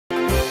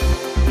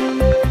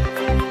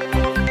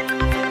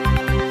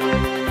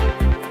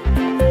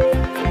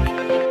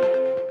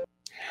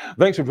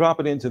Thanks for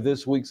dropping into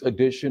this week's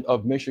edition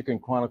of Michigan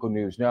Chronicle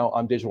News. Now,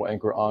 I'm digital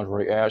anchor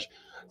Andre Ash.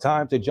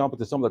 Time to jump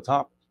into some of the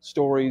top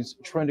stories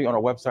trending on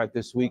our website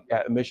this week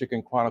at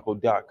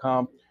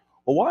michiganchronicle.com.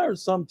 Well, why are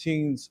some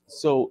teens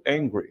so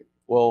angry?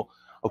 Well,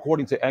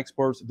 according to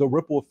experts, the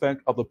ripple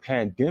effect of the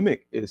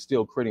pandemic is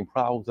still creating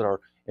problems that are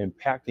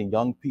impacting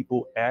young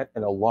people at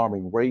an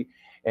alarming rate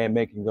and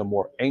making them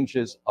more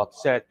anxious,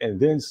 upset, and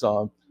then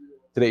some.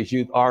 Today's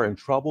youth are in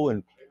trouble,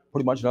 and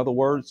pretty much in other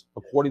words,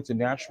 according to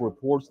national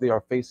reports, they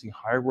are facing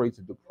high rates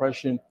of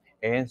depression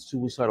and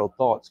suicidal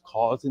thoughts,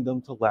 causing them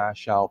to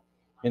lash out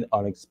in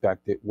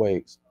unexpected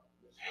ways.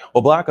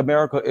 Well, Black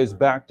America is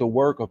back to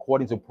work.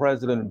 According to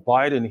President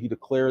Biden, he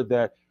declared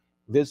that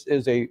this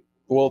is the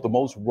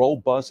most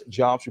robust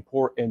jobs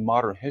report in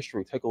modern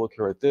history. Take a look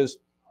here at this.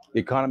 The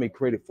economy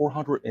created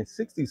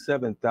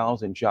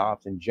 467,000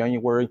 jobs in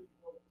January,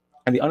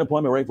 and the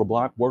unemployment rate for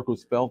Black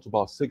workers fell to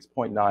about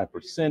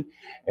 6.9%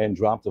 and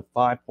dropped to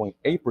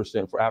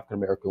 5.8% for African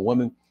American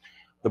women.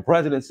 The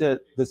president said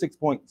the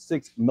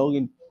 6.6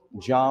 million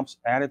jobs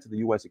added to the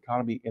U.S.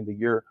 economy in the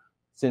year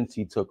since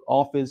he took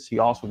office. He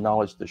also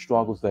acknowledged the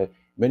struggles that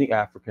many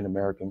African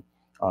American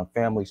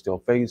families still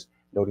face,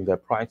 noting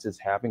that prices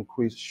have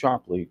increased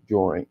sharply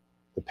during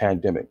the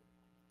pandemic.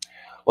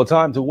 Well,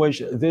 time to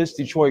wish this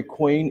Detroit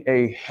queen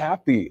a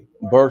happy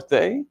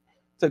birthday.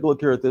 Take a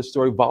look here at this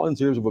story.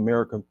 Volunteers of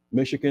America,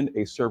 Michigan,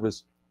 a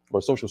service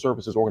or social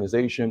services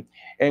organization,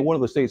 and one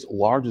of the state's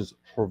largest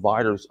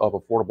providers of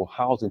affordable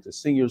housing to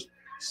seniors,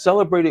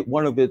 celebrated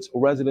one of its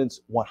residents'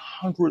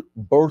 100th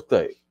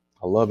birthday.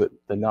 I love it.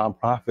 The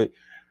nonprofit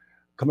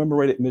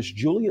commemorated Miss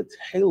Julia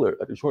Taylor,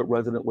 a Detroit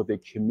resident, with a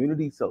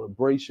community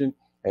celebration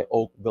at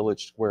Oak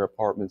Village Square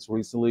Apartments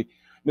recently.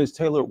 Miss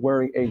Taylor,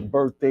 wearing a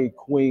birthday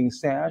queen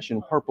sash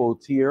and purple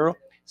tiara,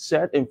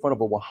 sat in front of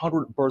a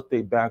 100th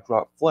birthday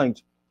backdrop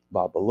flanked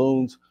by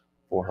balloons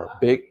for her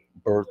big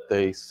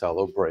birthday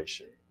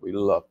celebration. We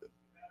loved it.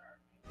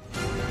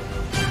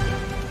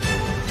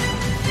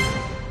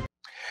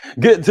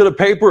 Getting to the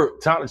paper,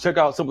 time to check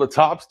out some of the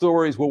top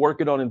stories we're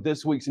working on in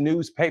this week's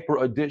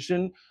newspaper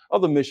edition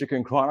of the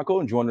Michigan Chronicle.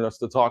 And joining us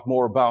to talk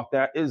more about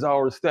that is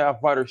our staff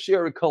writer,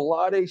 Sherry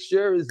Kalade.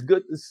 Sherry, it's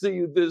good to see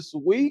you this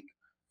week.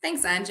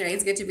 Thanks, Andre.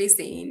 It's good to be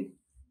seen.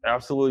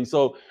 Absolutely.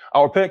 So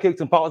our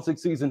Pancakes and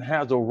Politics season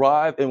has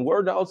arrived, and we're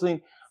announcing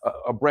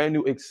a brand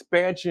new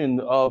expansion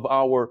of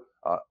our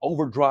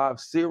Overdrive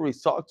series.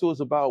 Talk to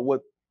us about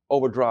what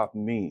Overdrive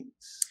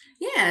means.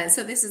 Yeah,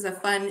 so this is a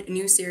fun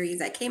new series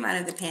that came out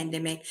of the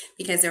pandemic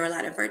because there were a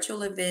lot of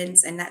virtual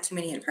events and not too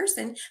many in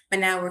person, but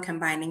now we're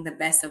combining the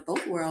best of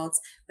both worlds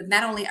with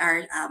not only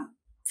our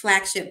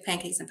flagship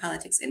Pancakes and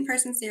Politics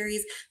in-person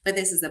series, but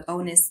this is a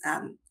bonus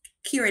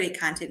curated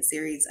content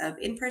series of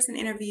in-person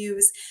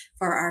interviews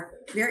from our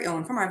very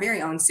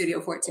own Studio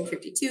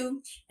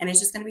 1452. And it's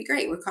just going to be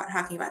great. We're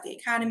talking about the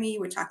economy.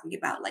 We're talking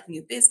about like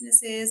new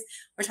businesses.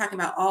 We're talking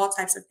about all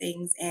types of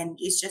things. And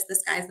it's just the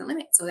sky's the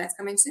limit. So that's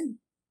coming soon.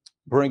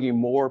 Bringing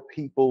more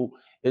people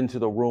into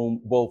the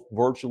room, both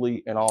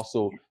virtually and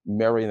also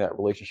marrying that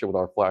relationship with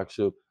our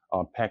flagship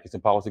Pancakes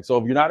and Politics. So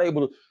if you're not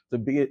able to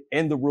be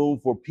in the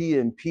room for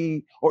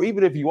PNP, or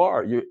even if you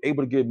are, you're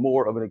able to get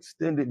more of an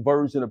extended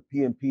version of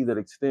PNP that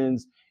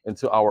extends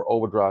into our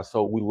Overdrive.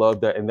 So we love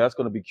that. And that's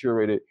going to be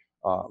curated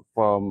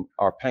from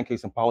our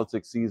Pancakes and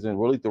Politics season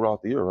really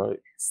throughout the year, right?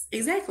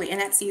 Exactly. And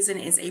that season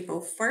is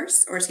April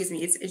 1st, or excuse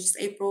me, it's just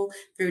April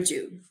through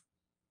June.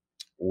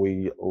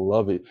 We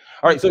love it.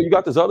 All right, so you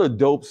got this other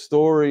dope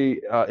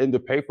story in the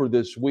paper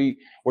this week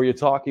where you're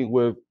talking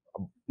with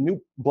a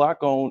new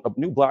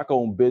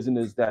black-owned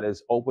business that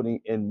is opening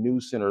in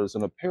new centers,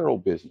 an apparel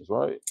business,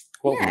 right?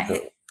 Clothing Yeah,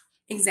 apparel.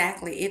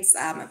 exactly. It's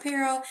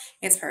apparel,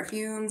 it's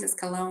perfumes, it's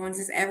colognes,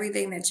 it's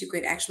everything that you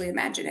could actually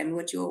imagine and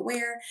what you will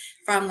wear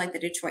from like the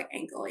Detroit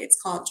angle. It's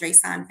called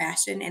Drason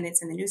Fashion, and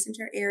it's in the New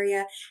Center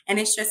area. And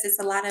it's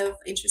a lot of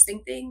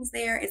interesting things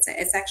there.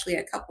 It's actually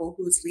a couple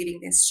who's leading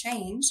this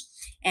change,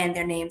 and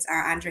their names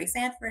are Andre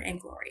Sanford and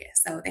Gloria.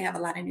 So they have a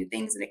lot of new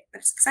things, and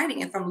it's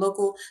exciting, and from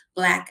local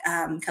Black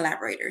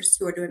collaborators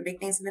who are doing big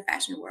things in the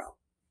fashion world.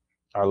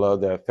 I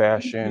love that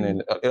fashion, Mhm.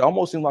 and it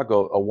almost seems like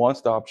a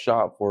one-stop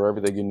shop for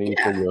everything you need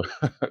for Yeah. your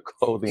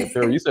clothing and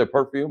apparel. You said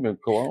perfume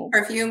and cologne?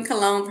 Perfume,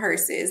 cologne,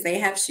 purses. They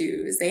have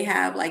shoes. They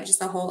have like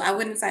just a whole. I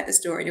went inside the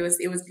store, and it was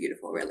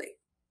beautiful, really.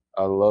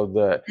 I love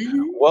that.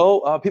 Mhm.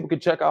 Well, people can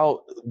check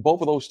out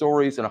both of those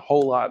stories and a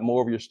whole lot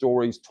more of your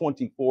stories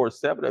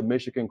 24/7 at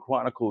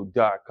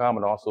MichiganChronicle.com,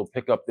 and also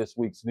pick up this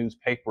week's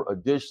newspaper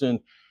edition.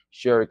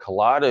 Sherry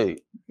Kalade,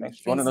 thanks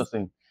for joining Thanks. us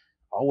and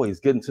always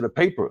getting to the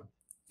paper.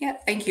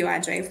 Yep. Thank you,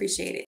 Andre.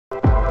 Appreciate it.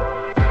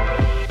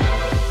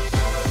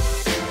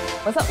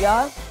 What's up,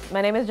 y'all?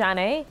 My name is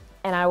Janae,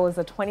 and I was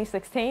a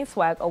 2016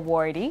 SWAG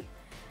awardee.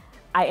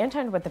 I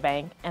interned with the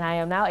bank, and I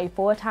am now a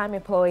full-time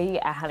employee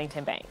at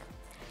Huntington Bank.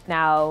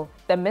 Now,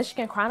 the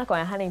Michigan Chronicle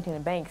and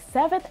Huntington Bank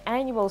 7th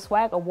Annual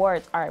SWAG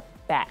Awards are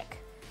back.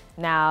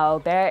 Now,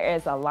 there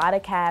is a lot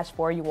of cash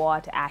for you all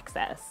to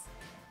access.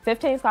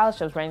 15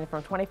 scholarships ranging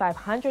from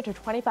 $2,500 to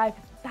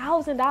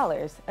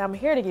 $25,000, and I'm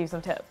here to give you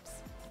some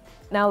tips.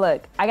 Now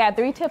look, I got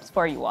 3 tips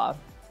for you all.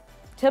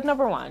 Tip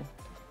number 1,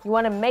 you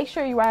want to make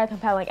sure you write a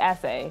compelling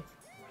essay.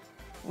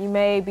 You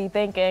may be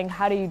thinking,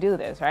 how do you do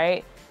this,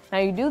 right? Now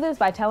you do this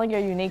by telling your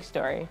unique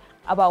story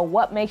about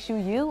what makes you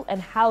you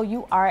and how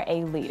you are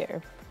a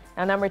leader.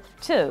 Now number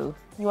 2,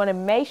 you want to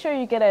make sure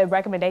you get a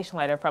recommendation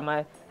letter from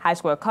a high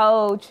school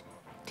coach,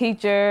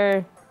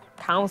 teacher,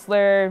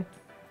 counselor,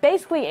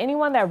 basically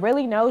anyone that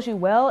really knows you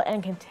well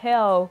and can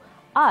tell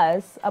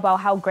us about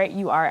how great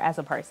you are as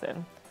a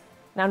person.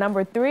 Now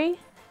number 3,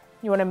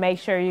 you want to make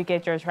sure you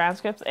get your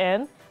transcripts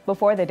in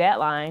before the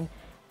deadline.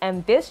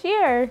 And this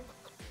year,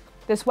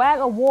 the SWAG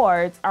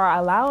Awards are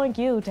allowing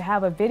you to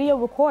have a video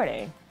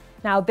recording.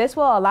 Now this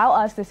will allow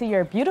us to see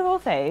your beautiful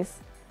face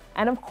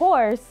and of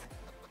course,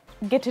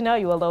 get to know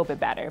you a little bit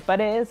better,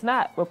 but it is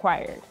not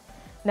required.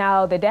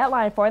 Now the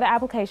deadline for the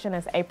application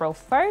is April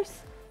 1st,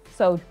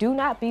 so do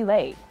not be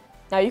late.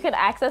 Now you can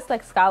access the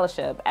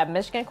scholarship at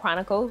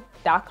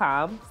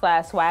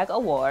michiganchronicle.com/swag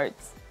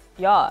awards.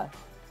 Y'all,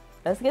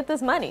 let's get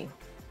this money.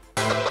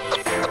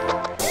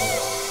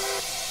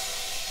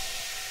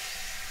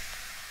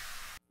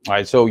 All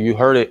right, so you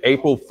heard it.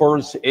 April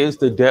 1st is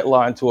the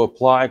deadline to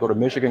apply. Go to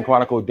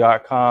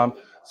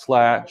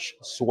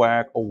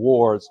michiganchronicle.com/swag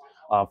awards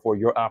for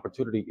your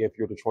opportunity if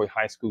you're a Detroit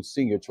High School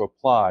senior to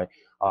apply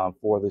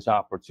for this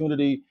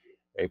opportunity.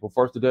 April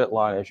 1st, the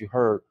deadline, as you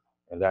heard,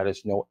 and that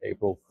is no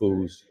April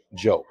Fool's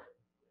joke.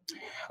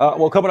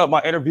 Well, coming up,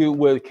 my interview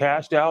with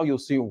Kash Dow, you'll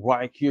see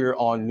right here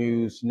on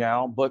News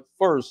Now. But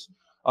first,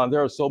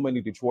 there are so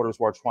many Detroiters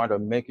who are trying to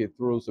make it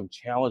through some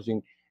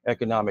challenging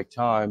economic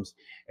times,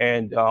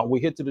 and we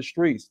hit to the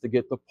streets to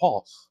get the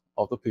pulse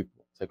of the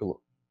people. Take a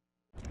look.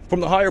 From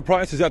the higher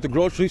prices at the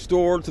grocery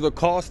store to the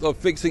cost of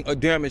fixing a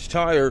damaged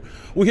tire,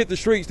 we hit the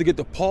streets to get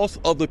the pulse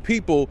of the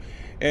people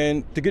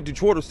and to get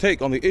Detroiters'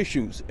 take on the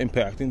issues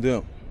impacting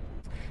them.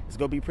 It's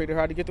going to be pretty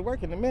hard to get to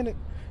work in a minute.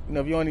 You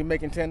know, if you're only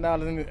making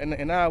 $10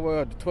 an hour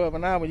or $12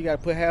 an hour, you got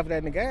to put half of that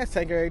in the gas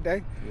tank every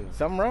day. Yeah.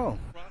 Something wrong.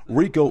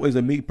 Rico is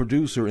a meat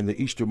producer in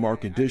the Eastern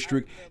Market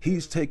District.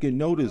 He's taken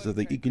notice of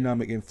the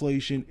economic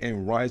inflation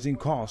and rising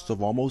costs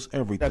of almost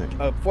everything.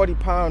 A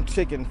 40-pound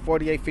chicken,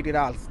 $48,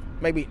 $50,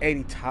 maybe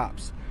 80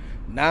 tops.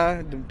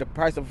 Now the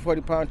price of a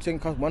 40-pound chicken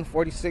costs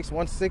 $146,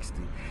 $160.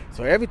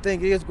 So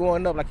everything is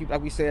going up, like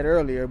we said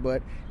earlier,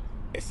 but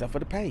except for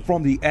the pay.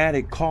 From the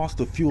added cost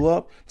to fuel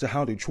up to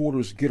how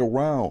Detroiters get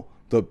around,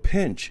 the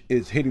pinch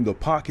is hitting the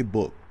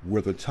pocketbook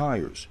where the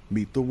tires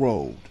meet the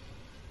road.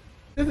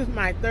 This is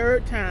my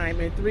 3rd time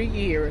in 3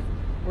 years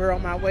where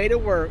on my way to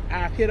work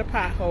I've hit a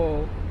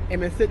pothole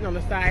and been sitting on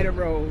the side of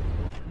the road.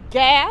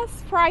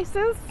 Gas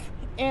prices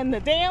and the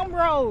damn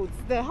roads,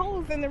 the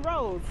holes in the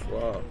roads.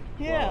 Wow.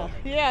 Yeah, wow.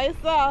 Yeah,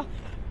 it's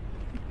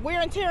wear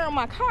and tear on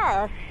my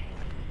car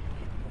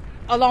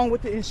along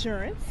with the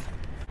insurance.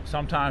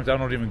 Sometimes I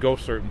don't even go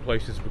certain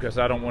places because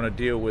I don't want to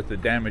deal with the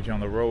damage on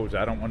the roads.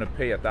 I don't want to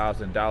pay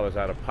 $1,000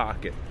 out of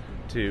pocket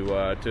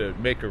to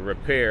make a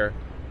repair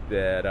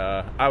that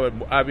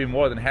I'd be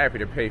more than happy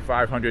to pay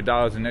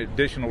 $500 in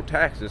additional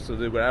taxes so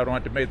that I don't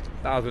have to pay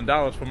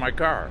 $1,000 for my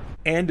car.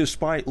 And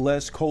despite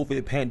less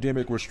COVID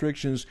pandemic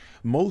restrictions,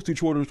 most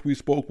Detroiters we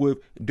spoke with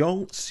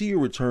don't see a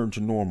return to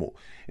normal.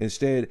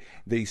 Instead,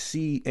 they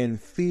see and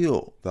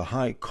feel the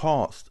high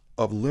cost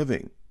of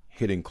living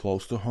hitting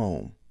close to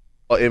home.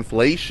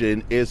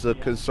 Inflation is a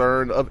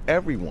concern of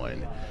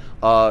everyone.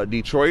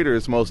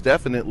 Detroiters most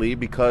definitely,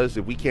 because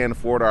if we can't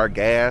afford our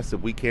gas,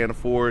 if we can't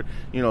afford,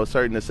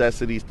 certain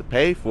necessities to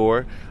pay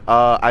for,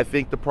 I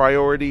think the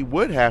priority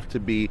would have to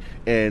be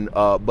in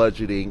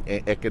budgeting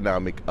and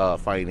economic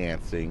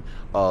financing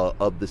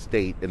of the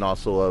state, and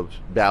also of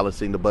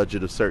balancing the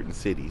budget of certain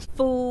cities.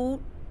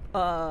 Food,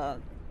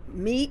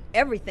 meat,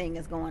 everything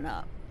is going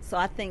up. So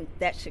I think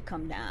that should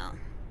come down.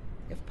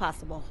 If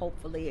possible,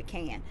 hopefully it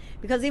can.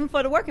 Because even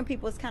for the working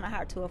people, it's kind of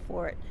hard to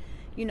afford,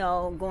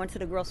 going to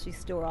the grocery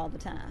store all the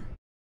time.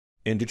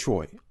 In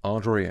Detroit,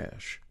 Andre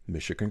Ash,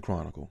 Michigan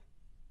Chronicle.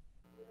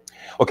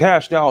 Well,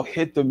 Kash now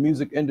hit the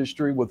music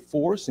industry with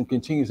force and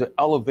continues to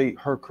elevate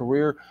her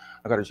career.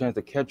 I got a chance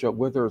to catch up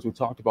with her as we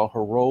talked about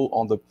her role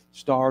on the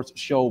Stars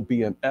show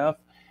BMF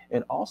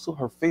and also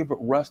her favorite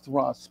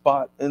restaurant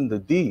spot in the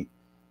D.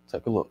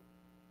 Take a look.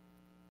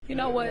 You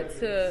know what,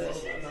 to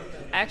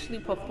actually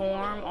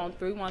perform on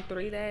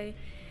 313 Day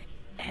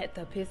at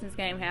the Pistons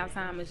game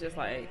halftime is just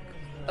like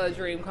a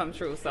dream come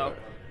true. So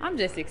I'm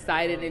just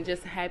excited and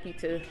just happy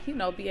to,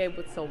 be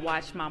able to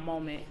watch my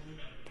moment,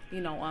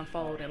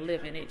 unfold and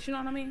live in it. You know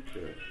what I mean?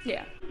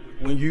 Yeah.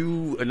 When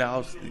you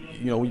announced,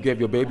 when you gave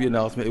your baby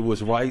announcement, it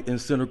was right in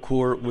center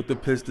court with the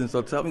Pistons.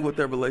 So tell me what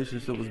that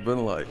relationship has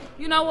been like.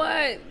 You know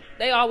what?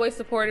 They always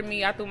supported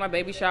me. I threw my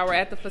baby shower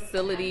at the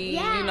facility.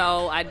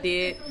 Yeah. I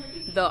did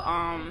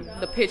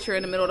the picture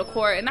in the middle of the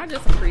court, and I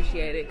just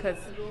appreciate it because,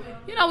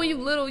 when you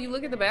little, you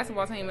look at the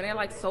basketball team and they're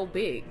like so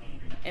big,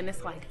 and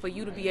it's like for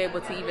you to be able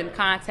to even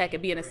contact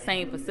and be in the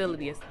same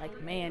facility, it's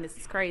like, man, this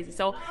is crazy.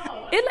 So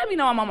it let me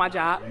know I'm on my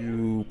job.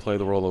 You play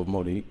the role of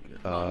Monique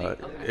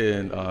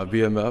in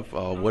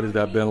BMF. What has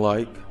that been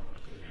like?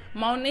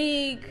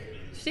 Monique,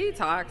 she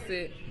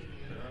toxic.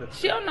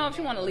 she don't know if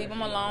she want to leave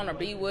him alone or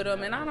be with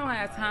him, and I don't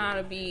have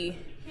time to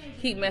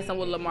keep messing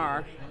with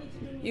Lamar.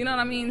 You know what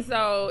I mean?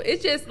 So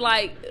it's just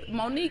like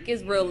Monique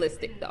is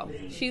realistic though.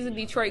 She's a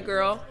Detroit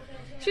girl.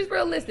 She's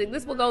realistic.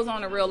 This is what goes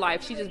on in real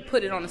life. She just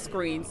put it on the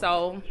screen.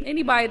 So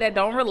anybody that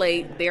don't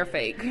relate, they're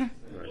fake.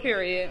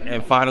 Period.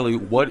 And finally,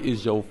 what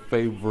is your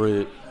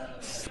favorite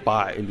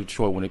spot in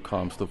Detroit when it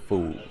comes to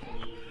food?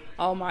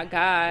 Oh my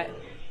God.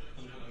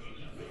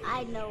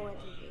 I know what it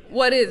is.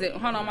 What is it?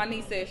 Hold on, my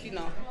niece says she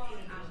know.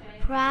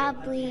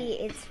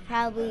 It's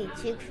probably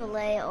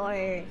Chick-fil-A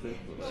or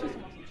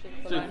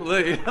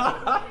Chick-fil-A.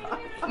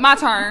 My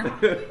turn.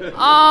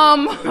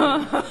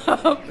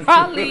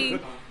 Probably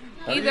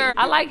either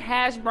I like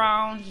hash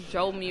browns,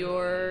 Joe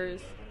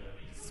Muir's,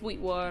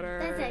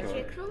 Sweetwater. That's a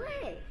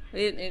Chick-fil-A.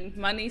 And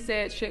my niece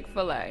said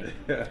Chick-fil-A.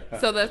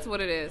 So that's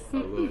what it is.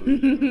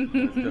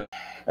 And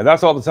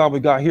that's all the time we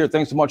got here.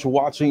 Thanks so much for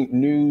watching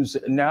News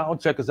Now.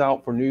 Check us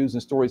out for news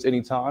and stories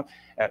anytime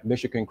at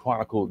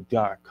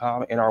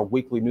MichiganChronicle.com and our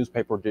weekly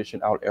newspaper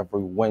edition out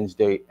every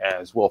Wednesday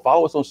as well.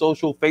 Follow us on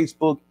social,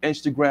 Facebook,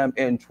 Instagram,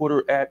 and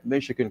Twitter at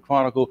Michigan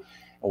Chronicle.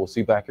 And we'll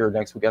see you back here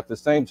next week at the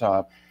same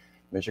time.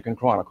 Michigan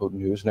Chronicle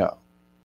News Now.